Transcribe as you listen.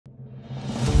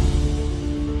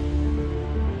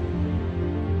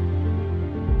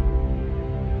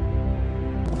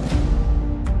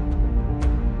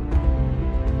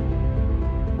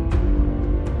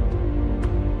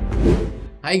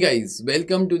Hi guys,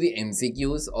 welcome to the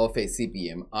MCQs of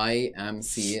SCPM. I am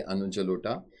CA Anuj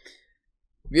Jalota.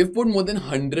 We have put more than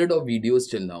 100 of videos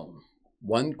till now.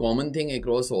 One common thing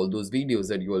across all those videos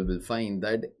that you all will find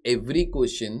that every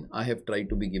question I have tried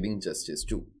to be giving justice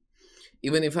to.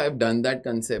 Even if I have done that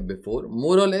concept before,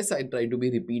 more or less I try to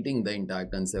be repeating the entire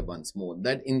concept once more.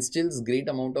 That instills great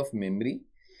amount of memory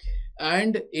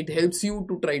and it helps you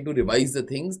to try to revise the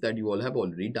things that you all have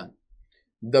already done.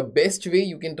 The best way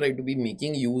you can try to be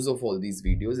making use of all these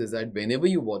videos is that whenever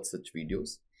you watch such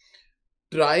videos,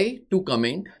 try to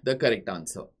comment the correct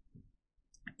answer.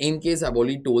 In case I've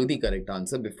already told the correct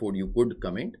answer before you could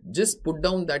comment, just put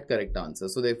down that correct answer.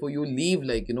 So therefore you leave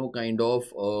kind of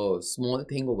a small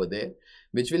thing over there,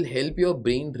 which will help your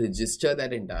brain register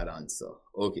that entire answer.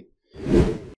 Okay.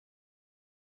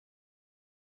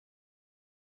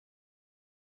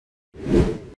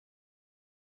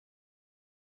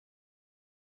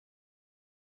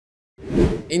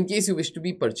 In case you wish to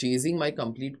be purchasing my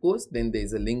complete course, then there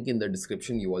is a link in the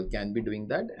description. You all can be doing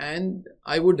that. And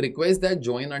I would request that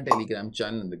join our Telegram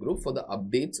channel in the group for the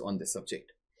updates on this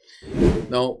subject.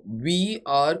 Now, we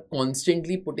are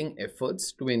constantly putting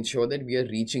efforts to ensure that we are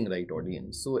reaching right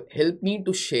audience. So help me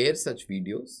to share such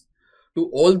videos to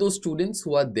all those students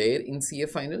who are there in CA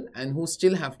final and who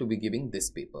still have to be giving this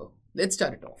paper. Let's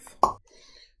start it off.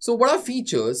 So what are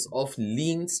features of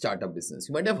lean startup business?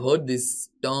 You might have heard this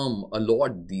term a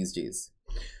lot these days.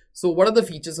 So what are the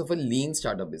features of a lean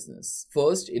startup business?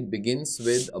 First, it begins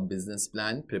with a business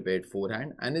plan prepared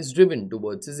beforehand and is driven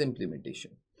towards its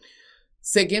implementation.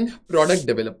 Second, product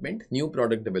development. New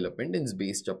product development is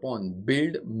based upon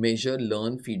build, measure,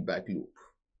 learn, feedback loop.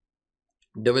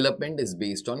 Development is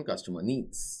based on customer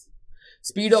needs.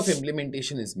 Speed of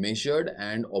implementation is measured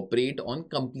and operate on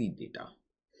complete data.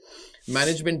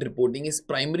 Management reporting is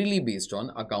primarily based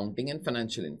on accounting and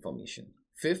financial information.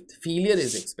 Fifth, failure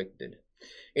is expected.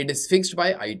 It is fixed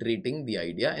by iterating the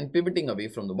idea and pivoting away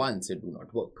from the ones that do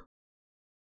not work.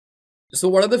 So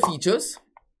what are the features?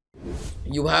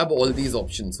 You have all these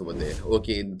options over there.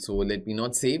 Okay, so let me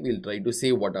not say, we'll try to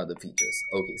say what are the features.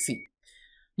 Okay, see,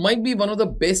 might be one of the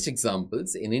best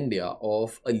examples in India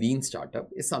of a lean startup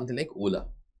is something like Ola.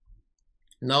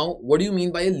 Now, what do you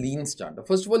mean by a lean startup?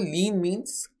 First of all, lean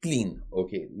means clean.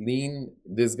 Okay, lean,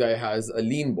 this guy has a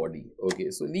lean body. Okay,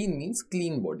 so lean means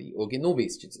clean body. Okay, no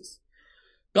wastages.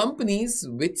 Companies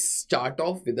which start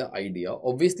off with the idea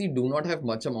obviously do not have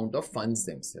much amount of funds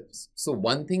themselves. So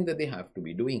one thing that they have to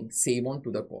be doing, save on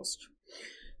to the cost.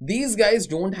 These guys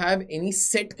don't have any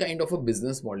set kind of a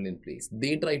business model in place.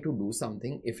 They try to do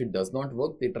something. If it does not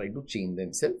work, they try to change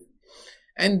themselves.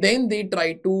 And then they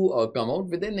try to come out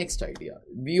with their next idea.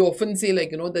 We often say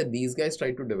that these guys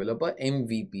try to develop a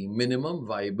MVP, minimum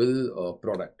viable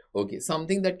product. Okay,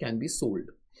 something that can be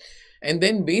sold. And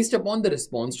then based upon the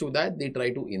response to that, they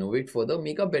try to innovate further,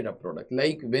 make a better product.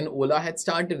 Like when Ola had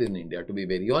started in India, to be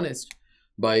very honest,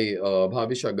 by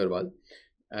Bhavish Agarwal.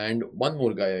 And one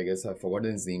more guy, I guess I've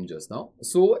forgotten his name just now.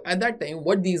 So at that time,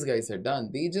 what these guys had done,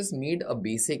 they just made a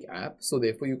basic app. So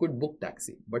therefore you could book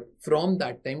taxi. But from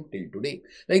that time till today,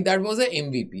 that was a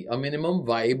MVP, a minimum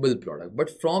viable product.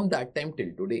 But from that time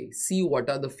till today, see what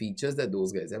are the features that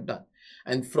those guys have done.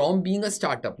 And from being a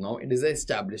startup now, it is an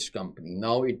established company.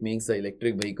 Now it makes the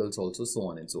electric vehicles also, so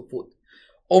on and so forth.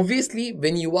 Obviously,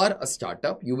 when you are a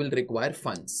startup, you will require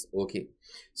funds. Okay.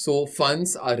 So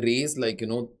funds are raised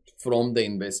from the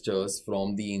investors,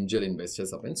 from the angel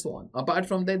investors up and so on. Apart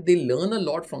from that, they learn a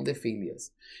lot from their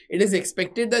failures. It is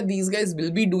expected that these guys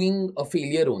will be doing a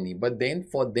failure only. But then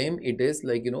for them, it is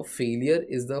failure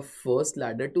is the first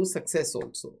ladder to success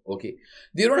also. Okay.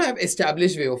 They don't have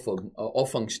established way of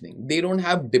functioning. They don't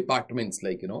have departments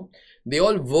they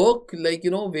all work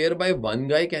whereby one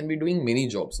guy can be doing many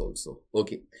jobs also.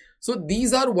 Okay. So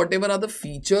these are whatever are the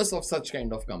features of such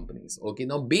kind of companies. Okay.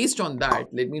 Now based on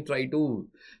that, let me try to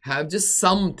have just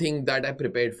something that I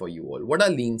prepared for you all. What are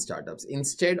lean startups?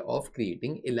 Instead of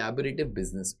creating elaborative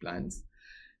business plans,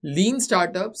 lean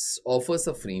startups offers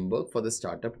a framework for the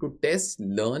startup to test,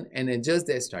 learn and adjust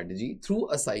their strategy through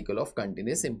a cycle of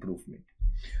continuous improvement.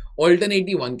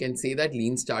 Alternatively, one can say that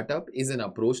lean startup is an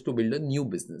approach to build a new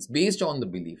business based on the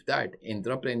belief that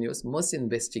entrepreneurs must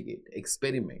investigate,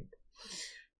 experiment,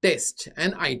 test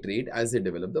and iterate as they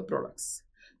develop the products.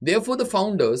 Therefore, the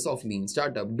founders of lean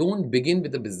startup don't begin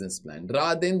with a business plan.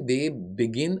 Rather than they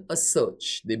begin a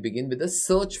search. They begin with a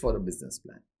search for a business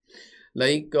plan.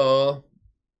 To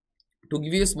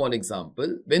give you a small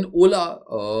example, when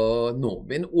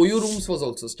when Oyo Rooms was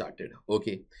also started,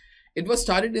 okay, It was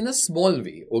started in a small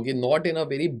way, okay, not in a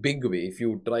very big way. If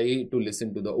you try to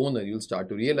listen to the owner, you'll start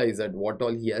to realize that what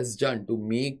all he has done to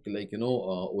make, like,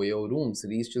 OYO rooms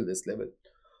reach till this level.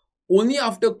 Only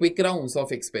after quick rounds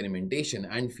of experimentation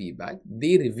and feedback,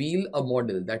 they reveal a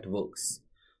model that works.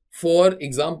 For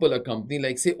example, a company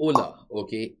like, say, Ola,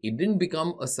 okay, it didn't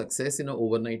become a success in an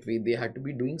overnight way. They had to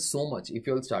be doing so much. If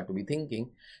you'll start to be thinking,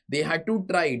 they had to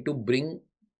try to bring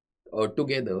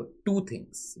together two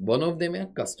things. One of them are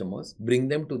customers, bring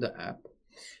them to the app,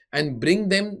 and bring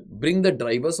the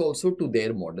drivers also to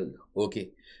their model, okay.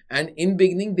 And in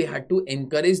beginning, they had to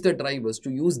encourage the drivers to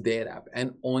use their app.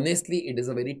 And honestly, it is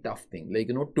a very tough thing. Like,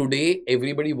 today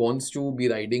everybody wants to be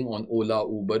riding on Ola,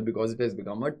 Uber, because it has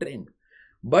become a trend.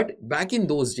 But back in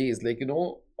those days, like,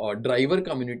 driver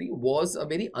community was a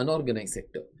very unorganized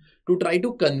sector. To try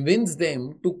to convince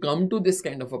them to come to this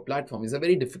kind of a platform is a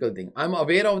very difficult thing. I'm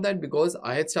aware of that because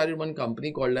I had started one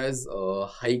company called as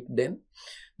Hike Den.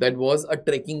 That was a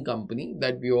trekking company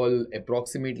that we all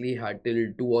approximately had till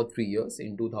 2 or 3 years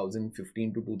in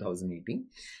 2015 to 2018.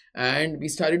 And we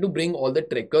started to bring all the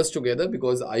trekkers together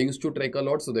because I used to trek a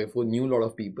lot. So therefore knew a lot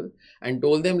of people and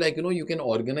told them, like, you can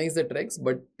organize the treks,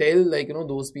 but tell, like,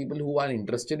 those people who are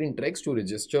interested in treks to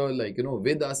register, like,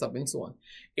 with us up and so on.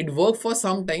 It worked for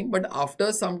some time, but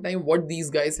after some time, what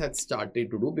these guys had started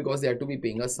to do, because they had to be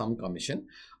paying us some commission,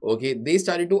 okay, they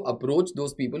started to approach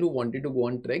those people who wanted to go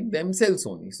on trek themselves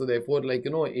only. So therefore, like,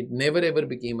 it never ever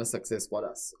became a success for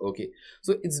us, okay.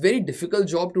 So it's very difficult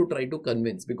job to try to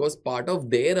convince, because part of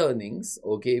their earnings,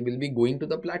 okay, will be going to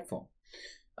the platform.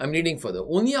 I'm reading further.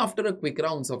 Only after a quick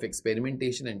rounds of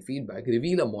experimentation and feedback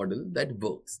reveal a model that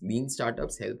works. Lean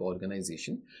startups help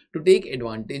organization to take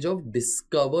advantage of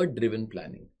discover-driven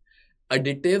planning,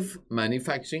 additive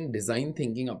manufacturing, design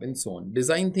thinking, up and so on.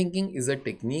 Design thinking is a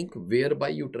technique whereby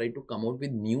you try to come out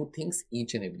with new things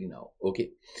each and every now. Okay.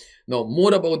 Now,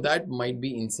 more about that might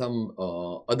be in some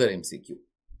other MCQ.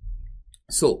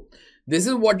 So, this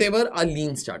is whatever are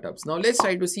lean startups. Now, let's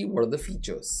try to see what are the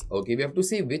features. Okay, we have to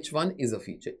say which one is a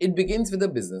feature. It begins with a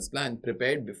business plan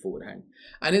prepared beforehand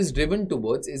and is driven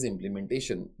towards its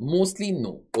implementation. Mostly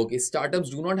no. Okay,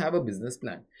 startups do not have a business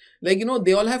plan. Like,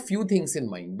 they all have few things in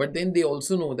mind, but then they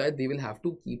also know that they will have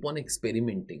to keep on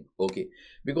experimenting. Okay,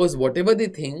 because whatever they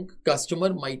think,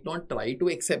 customer might not try to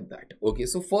accept that. Okay,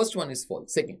 so first one is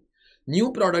false. Second,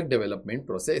 new product development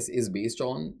process is based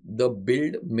on the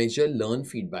build, measure, learn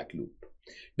feedback loop.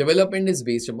 Development is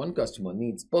based upon customer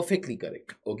needs. Perfectly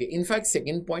correct. Okay. In fact,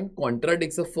 second point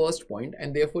contradicts the first point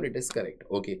and therefore it is correct.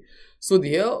 Okay. So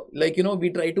here, like, we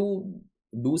try to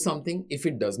do something. If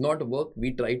it does not work,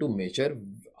 we try to measure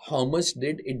how much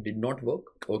did not work.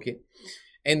 Okay.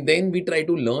 And then we try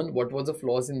to learn what was the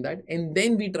flaws in that. And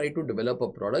then we try to develop a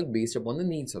product based upon the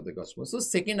needs of the customer. So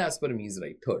second as per me is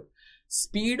right. Third,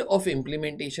 speed of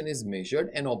implementation is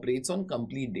measured and operates on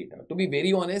complete data. To be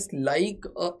very honest, like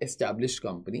a established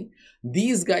company,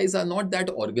 these guys are not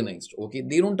that organized. Okay.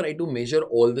 They don't try to measure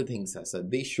all the things as such.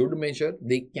 They should measure.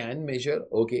 They can measure.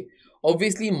 Okay.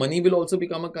 Obviously, money will also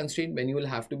become a constraint when you will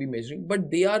have to be measuring, but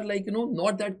they are like,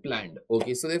 not that planned.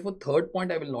 Okay. So therefore, third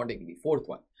point, I will not agree. Fourth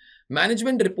one.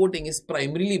 Management reporting is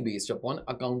primarily based upon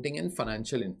accounting and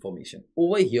financial information.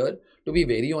 Over here, to be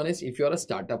very honest, if you're a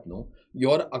startup, no,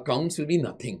 your accounts will be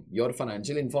nothing. Your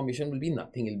financial information will be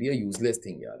nothing. It'll be a useless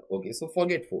thing, yeah. Okay, so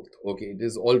forget fourth. Okay, it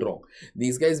is all wrong.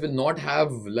 These guys will not have,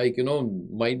 like,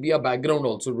 might be a background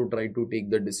also to try to take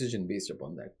the decision based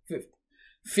upon that. Fifth,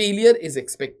 failure is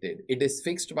expected. It is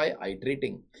fixed by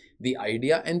iterating the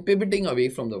idea and pivoting away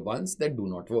from the ones that do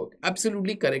not work.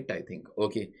 Absolutely correct, I think.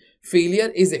 Okay.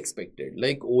 Failure is expected.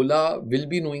 Like Ola will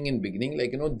be knowing in beginning,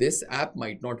 like, this app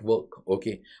might not work.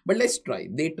 Okay. But let's try.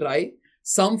 They try.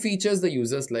 Some features the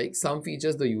users like, some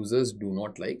features the users do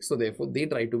not like. So therefore, they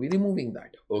try to be removing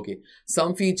that. Okay.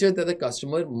 Some features that the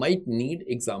customer might need.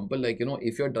 Example, like,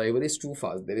 if your driver is too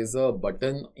fast, there is a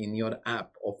button in your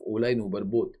app of Ola and Uber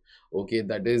both. Okay,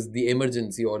 that is the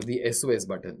emergency or the SOS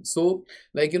button. So,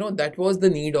 like, that was the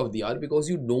need of the hour, because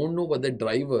you don't know what the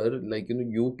driver, like,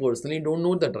 you personally don't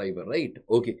know the driver, right?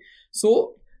 Okay.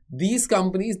 So, these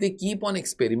companies, they keep on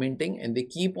experimenting and they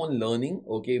keep on learning.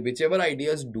 Okay. Whichever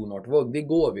ideas do not work, they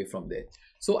go away from there.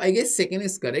 So, I guess second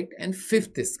is correct and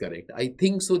fifth is correct. I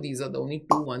think so. These are the only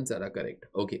two ones that are correct.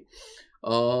 Okay.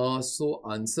 So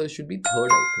answer should be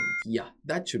third, I think. Yeah,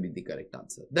 that should be the correct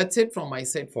answer. That's it from my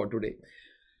side for today.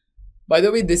 By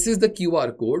the way, this is the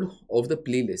QR code of the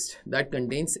playlist that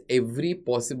contains every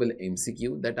possible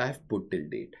MCQ that I have put till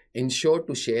date. Ensure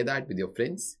to share that with your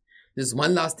friends. There's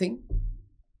one last thing.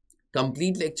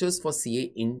 Complete lectures for CA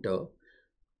Inter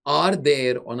are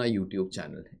there on our YouTube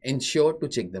channel. Ensure to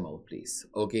check them out, please.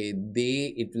 Okay,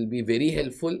 it will be very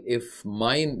helpful if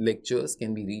my lectures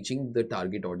can be reaching the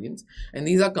target audience. And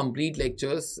these are complete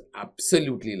lectures,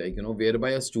 absolutely, like, you know,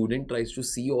 whereby a student tries to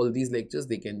see all these lectures,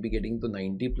 they can be getting to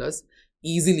 90 plus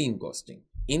easily in costing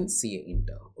in CA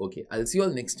Inter. Okay, I'll see you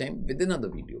all next time with another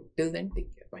video. Till then, take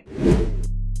care. Bye.